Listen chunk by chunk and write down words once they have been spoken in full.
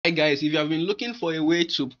Alright guys, if you have been looking for a way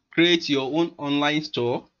to create your own online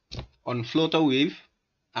store on Flutterwave,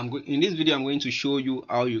 in this video I'm going to show you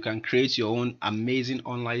how you can create your own amazing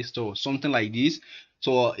online store, something like this.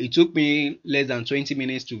 So it took me less than 20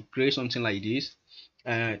 minutes to create something like this,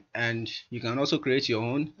 and you can also create your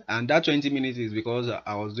own, and that 20 minutes is because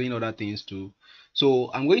I was doing other things too.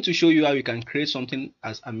 So I'm going to show you how you can create something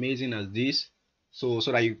as amazing as this, so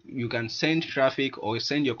that you can send traffic or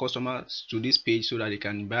send your customers to this page so that they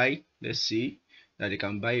can buy. Let's see that they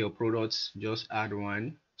can buy your products. Just add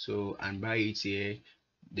one, so, and buy it here,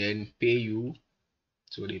 then pay you.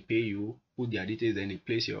 So they pay you, put their details, then they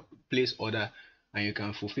place order, and you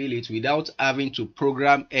can fulfill it without having to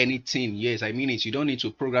program anything. Yes, I mean it. You don't need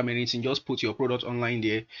to program anything. Just put your product online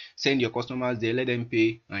there, send your customers there, let them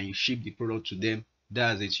pay, and you ship the product to them.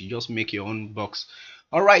 That's it. You just make your own box.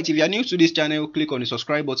 Alright, if you are new to this channel, click on the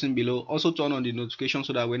subscribe button below. Also turn on the notification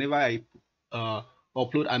so that whenever I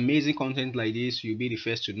upload amazing content like this, you'll be the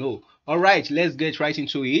first to know. Alright, let's get right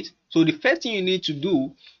into it. So the first thing you need to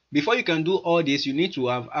do before you can do all this, you need to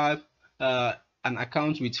have an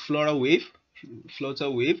account with Flutterwave.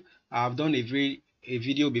 I've done a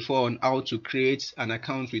video before on how to create an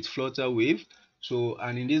account with Flutterwave. So,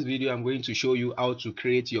 and in this video I'm going to show you how to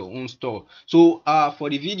create your own store. So for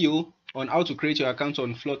the video on how to create your account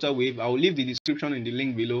on Flutterwave, I will leave the description in the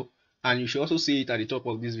link below, and you should also see it at the top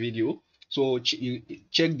of this video. So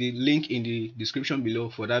check the link in the description below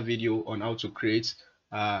for that video on how to create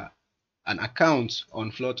an account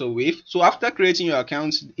on Flutterwave. So after creating your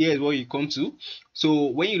account, here is what you come to. So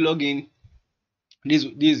when you log in, this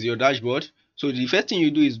is your dashboard. So the first thing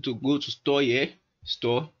you do is to go to store here.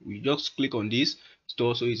 Store, you just click on this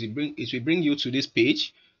store, so it will bring you to this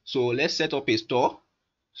page. So let's set up a store.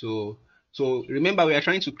 So remember, we are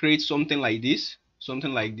trying to create something like this,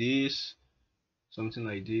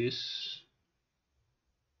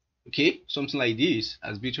 okay, something like this,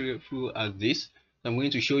 as beautiful as this. I'm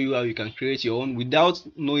going to show you how you can create your own without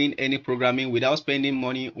knowing any programming, without spending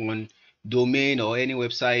money on domain or any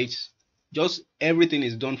websites. Just everything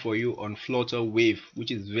is done for you on Flutterwave,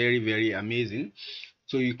 which is very amazing.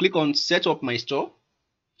 So you click on set up my store.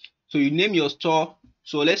 So you name your store.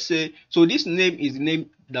 So let's say, so this name is the name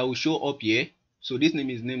that will show up here. So this name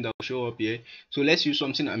is the name that will show up here. So let's use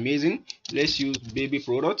something amazing. Let's use baby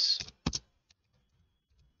products.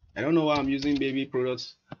 I don't know why I'm using baby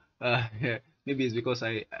products. Maybe it's because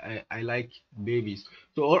I like babies.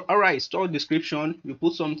 So alright, store description. You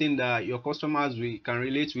put something that your customers can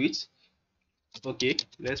relate with. Okay,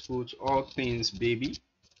 let's put all things baby.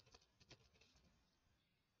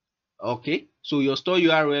 Okay, so your store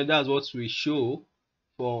URL, that's what we show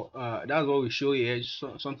for that's what we show here.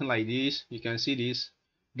 Something like this. You can see this.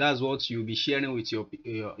 That's what you'll be sharing with your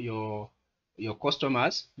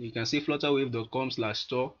customers. You can see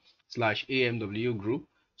flutterwave.com/store/amw group.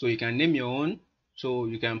 So you can name your own. So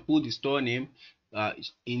you can put the store name.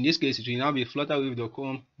 In this case, it will now be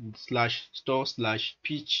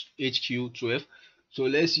flutterwave.com/store/pitchhq12. So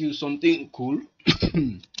let's use something cool.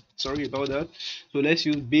 Sorry about that. So let's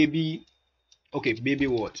use baby. Okay, baby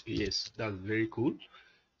word. Yes, that's very cool.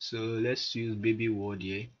 So let's use baby word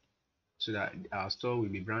here, so that our store will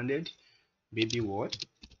be branded baby word.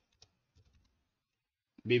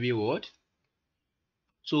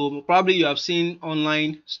 So probably you have seen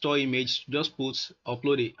online store image. Just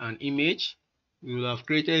upload an image. You will have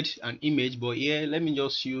created an image, but here let me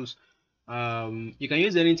just use you can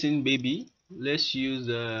use anything baby. Let's use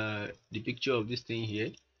the picture of this thing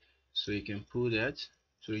here. So you can put that.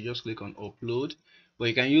 So you just click on upload, but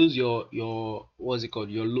you can use your what's it called,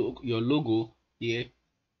 your logo here.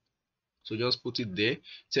 So just put it there.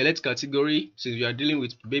 Select category. Since you are dealing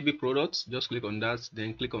with baby products, just click on that,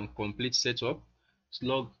 then click on complete setup.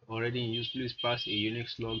 Slug already in use. Please pass a unique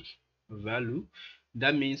slug value.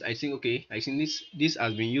 That means I think, okay, I think this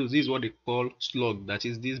has been used. This is what they call slug, that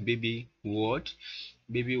is this baby word.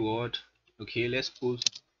 Okay, let's put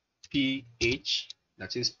PH,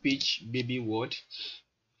 that is pitch baby word.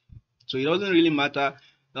 So it doesn't really matter.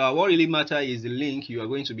 What really matters is the link you are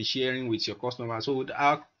going to be sharing with your customer. So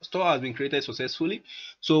our store has been created successfully.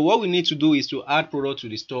 So what we need to do is to add product to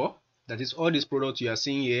the store. That is all these products you are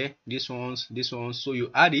seeing here, these ones. So you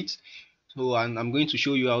add it. So, and I'm going to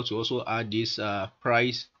show you how to also add this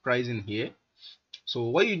pricing here. So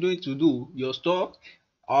what you need to do, your store,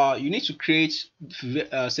 you need to create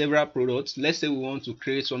several products. Let's say we want to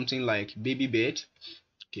create something like baby bed.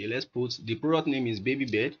 Okay, let's put the product name is baby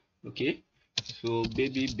bed. Okay, so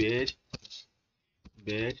baby bed.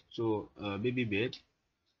 So baby bed.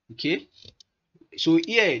 Okay, so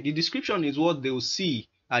here the description is what they will see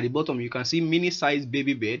at the bottom. You can see mini size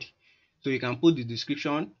baby bed. So you can put the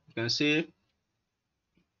description. you can say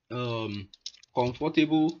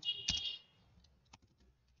comfortable,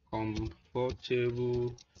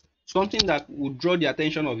 something that would draw the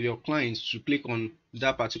attention of your clients to click on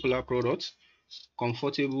that particular product.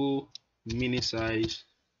 Comfortable mini size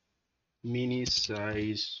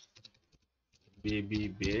baby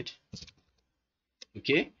bed.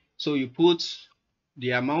 Okay, so you put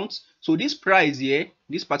the amount. So this price here,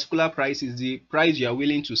 this particular price is the price you are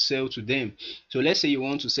willing to sell to them. So let's say you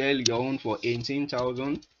want to sell your own for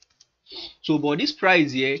 18,000. So but this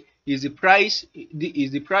price here is the price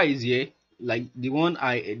here, like the one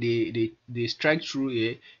they strike through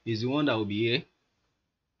here is the one that will be here.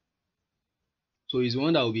 So it's the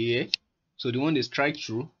one that will be here. So the one they strike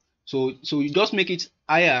through. So you just make it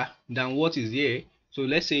higher than what is here. So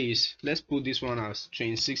let's put this one as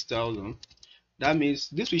 26,000. That means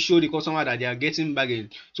this will show the customer that they are getting bargain.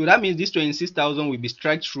 So that means this 26,000 will be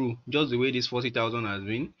strike through just the way this 40,000 has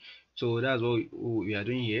been. So that's what we are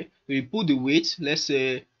doing here. So we put the weight. Let's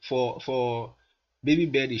say for baby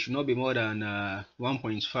bed, it should not be more than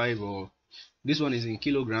 1.5, or this one is in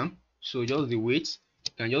kilogram. So just the weight,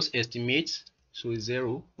 you can just estimate. So it's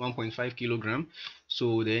 1.5 kilogram.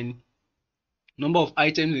 So then number of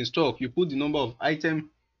items in stock, you put the number of items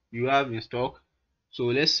you have in stock. So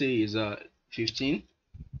let's say is 15.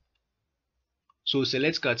 So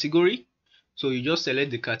select category. So you just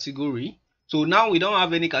select the category. So now we don't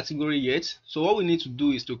have any category yet. So what we need to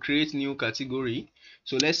do is to create new category.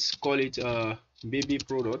 So let's call it baby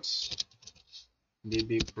products.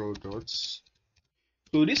 Baby products.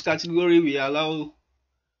 So this category we allow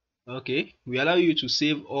you to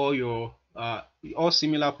save all your all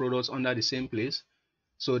similar products under the same place.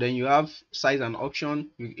 So then you have size and option.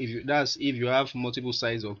 If you have multiple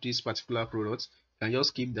size of this particular product, you can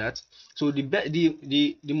just keep that. So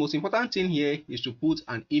the most important thing here is to put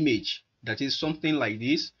an image that is something like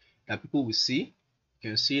this that people will see. You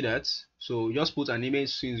can see that. So just put an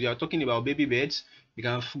image. Since we are talking about baby beds, you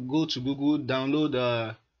can go to Google,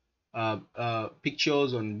 download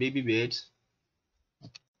pictures on baby beds.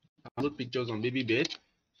 Download pictures on baby bed.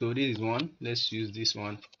 So this is one. Let's use this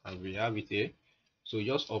one as we have it here. So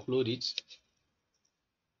just upload it.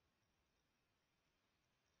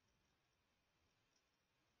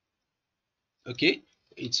 Okay,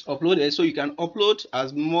 it's uploaded. So you can upload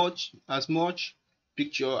as much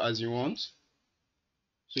picture as you want.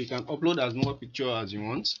 So you can upload as much picture as you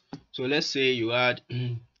want. So let's say you add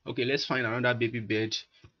okay, let's find another baby bed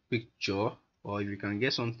picture, or if you can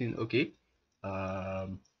get something. Okay,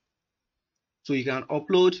 so you can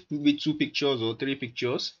upload maybe 2 pictures or 3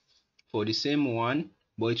 pictures for the same one,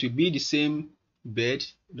 but it will be the same bed.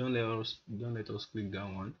 Don't let us click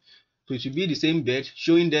that one. So it will be the same bed,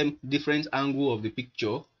 showing them different angle of the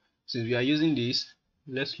picture. Since we are using this,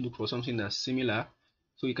 let's look for something that's similar.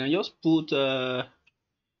 So you can just put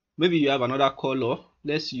maybe you have another color.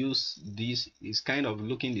 Let's use this. It's kind of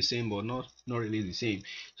looking the same, but not really the same.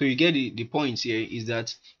 So you get the point here is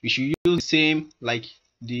that we should use the same, like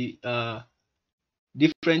the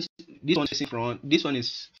different. This one facing front, this one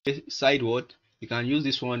is sideward. You can use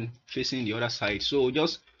this one facing the other side. So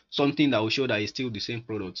just something that will show that it's still the same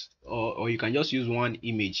product, or you can just use one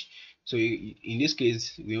image. So in this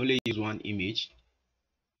case we only use one image.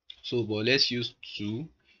 So but let's use two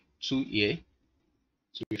here.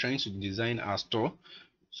 So we're trying to design our store,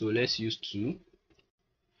 so let's use 2.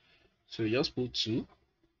 So just put 2.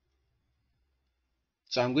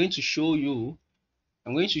 So I'm going to show you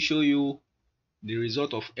the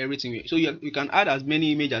result of everything. So you can add as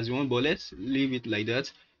many images as you want, but let's leave it like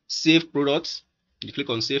that. Save products. You click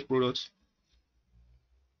on save products.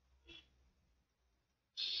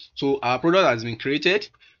 So our product has been created.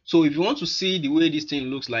 So if you want to see the way this thing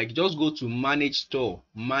looks like, just go to manage store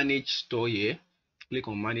here. Click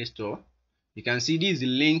on manage store. You can see this is the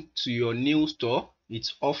link to your new store.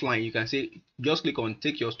 It's offline. You can say just click on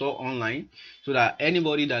take your store online, so that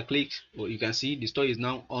anybody that clicks, or you can see the store is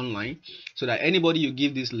now online, so that anybody you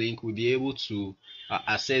give this link will be able to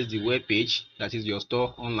access the web page that is your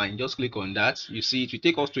store online. Just click on that. You see it will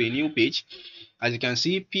take us to a new page. As you can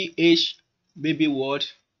see, PH baby word.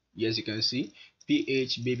 Yes, you can see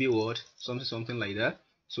PH baby word, something like that.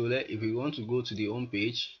 So if we want to go to the home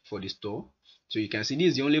page for the store, so you can see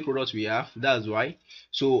this is the only product we have. That's why.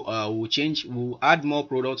 So we'll add more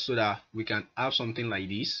products so that we can have something like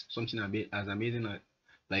this, something a bit as amazing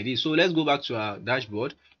like this. So let's go back to our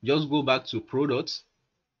dashboard. Just go back to products.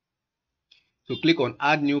 So click on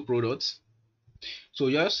add new products. So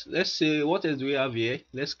just let's say, what else do we have here?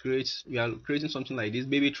 We are creating something like this,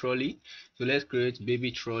 baby trolley. So let's create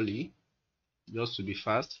baby trolley just to be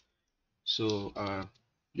fast. So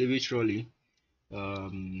baby trolley.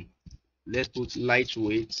 let's put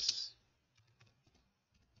lightweight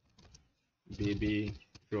baby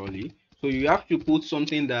trolley. So you have to put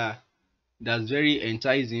something that's very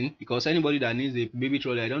enticing, because anybody that needs a baby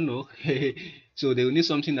trolley, I don't know, so they will need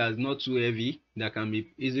something that's not too heavy, that can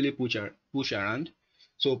be easily push around.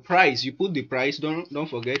 So price, you put the price, don't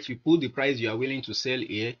forget, you put the price you are willing to sell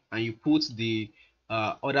here, and you put the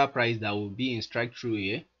other price that will be in strike through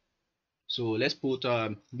here. So let's put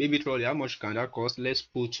baby trolley, how much can that cost? Let's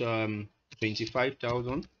put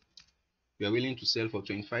 25,000. You are willing to sell for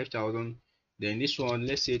 25,000. Then this one,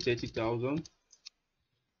 let's say 30,000.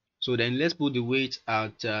 So then let's put the weight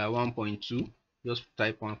at 1.2. Just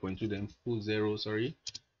type 1.2, then put 0, sorry,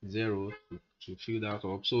 0 to fill that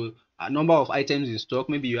up. So a number of items in stock,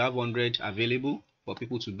 maybe you have 100 available for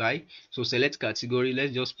people to buy. So select category,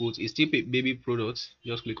 let's just put, it's still baby products,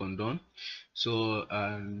 just click on done. So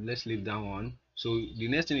let's leave that one. So the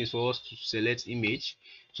next thing is for us to select image.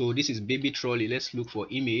 So this is baby trolley, let's look for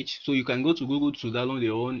image. So you can go to Google to download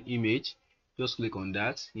your own image. Just click on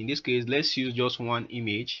that. In this case, let's use just one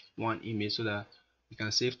image, so that you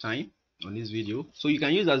can save time on this video. So you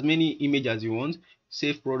can use as many images as you want.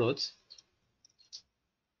 Save products,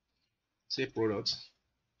 save products.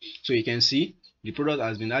 So you can see the product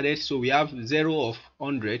has been added. So we have 0 of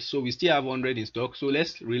 100, so we still have 100 in stock. So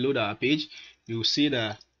let's reload our page. You'll see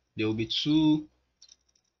that there will be 2.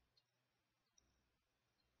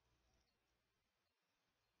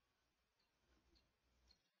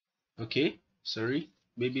 Okay, sorry,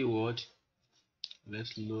 baby word.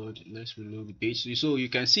 Let's reload the page. So you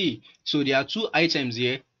can see, so there are 2 items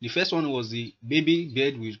here. The first one was the baby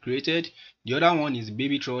bed we created, the other one is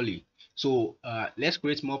baby trolley. So let's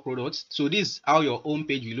create more products. So this is how your home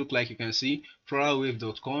page will look like. You can see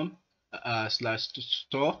flutterwave.com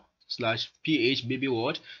 /store/ph baby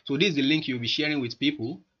world. So this is the link you'll be sharing with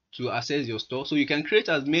people to access your store. So you can create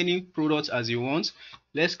as many products as you want.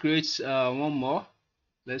 Let's create one more.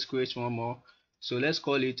 So let's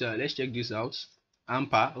call it let's check this out.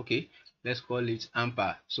 Amper. Okay, let's call it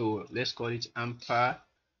Amper. So let's call it Amper.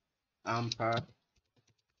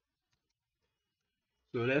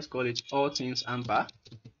 So let's call it all things Amper.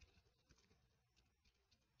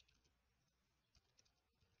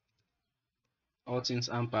 All things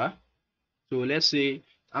Amper. So let's say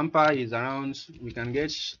Amper is around, we can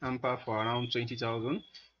get Amper for around 20,000.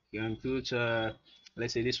 You can put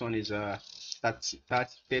let's say this one is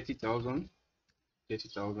 30,000.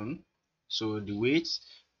 So the weight,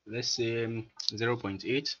 let's say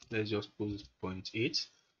 0.8. Let's just put 0.8.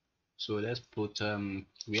 So let's put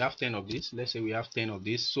we have 10 of this. Let's say we have 10 of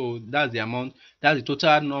this. So that's the amount, that's the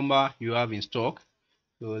total number you have in stock.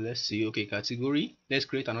 So let's see. Okay, category, let's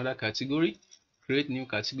create another category. Create new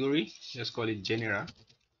category. Let's call it general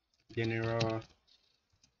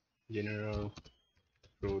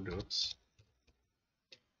products.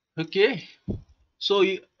 Okay, so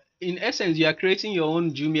in essence, you are creating your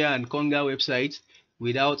own Jumia and Konga website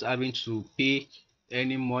without having to pay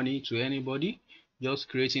any money to anybody. Just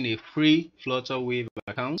creating a free Flutterwave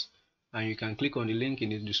account, and you can click on the link in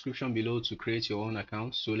the description below to create your own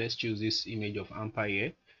account. So let's choose this image of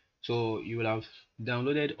Empire. So you will have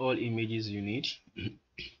downloaded all images you need,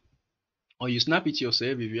 or you snap it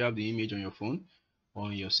yourself if you have the image on your phone or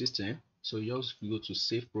on your system. So just go to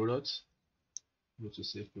save products.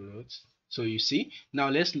 So you see, now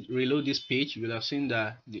let's reload this page. You will have seen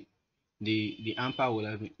that the amper will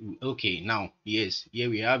have been, okay, now yes, here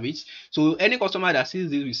we have it. So any customer that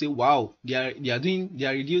sees this will say, wow, they are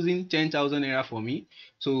reducing 10,000 naira for me.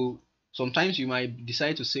 So sometimes you might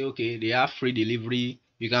decide to say, okay, they have free delivery.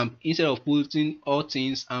 You can, instead of putting all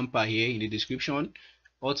things amper here in the description,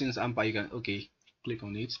 all things amper, you can, okay, click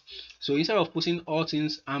on it. So instead of putting all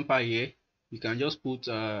things amper here, you can just put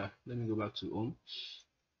let me go back to home.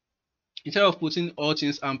 Instead of putting all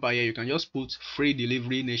things Empire, you can just put free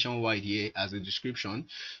delivery nationwide here as a description,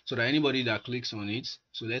 so that anybody that clicks on it,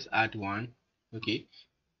 so let's add one. Okay,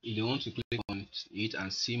 if they want to click on it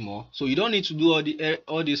and see more, so you don't need to do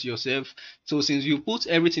all this yourself. So since you put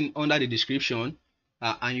everything under the description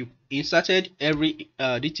and you inserted every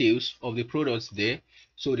details of the products there,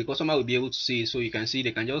 so the customer will be able to see. So you can see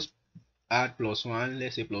they can just add +1,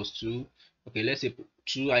 let's say +2. Okay, let's say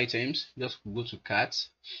 2 items. Just go to cart.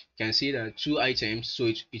 You can see that 2 items, so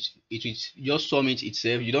it will just submit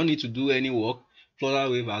itself. You don't need to do any work.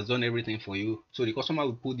 Flutterwave has done everything for you. So the customer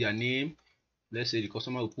will put their name. Let's say the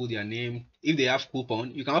customer will put their name. If they have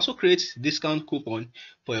coupon, you can also create discount coupon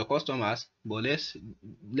for your customers, but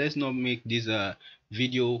let's not make this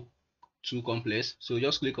video too complex. So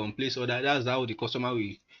just click on place order. That's how the customer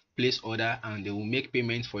will place order, and they will make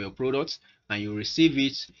payment for your products, and you receive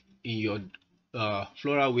it in your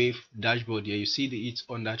Flutterwave dashboard here. You see it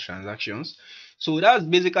under transactions. So that's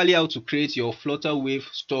basically how to create your Flutterwave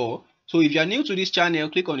store. So if you are new to this channel,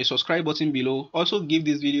 click on the subscribe button below. Also give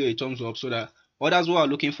this video a thumbs up so that others who are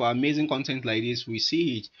looking for amazing content like this will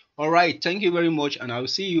see it. Alright, thank you very much, and I will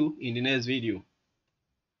see you in the next video.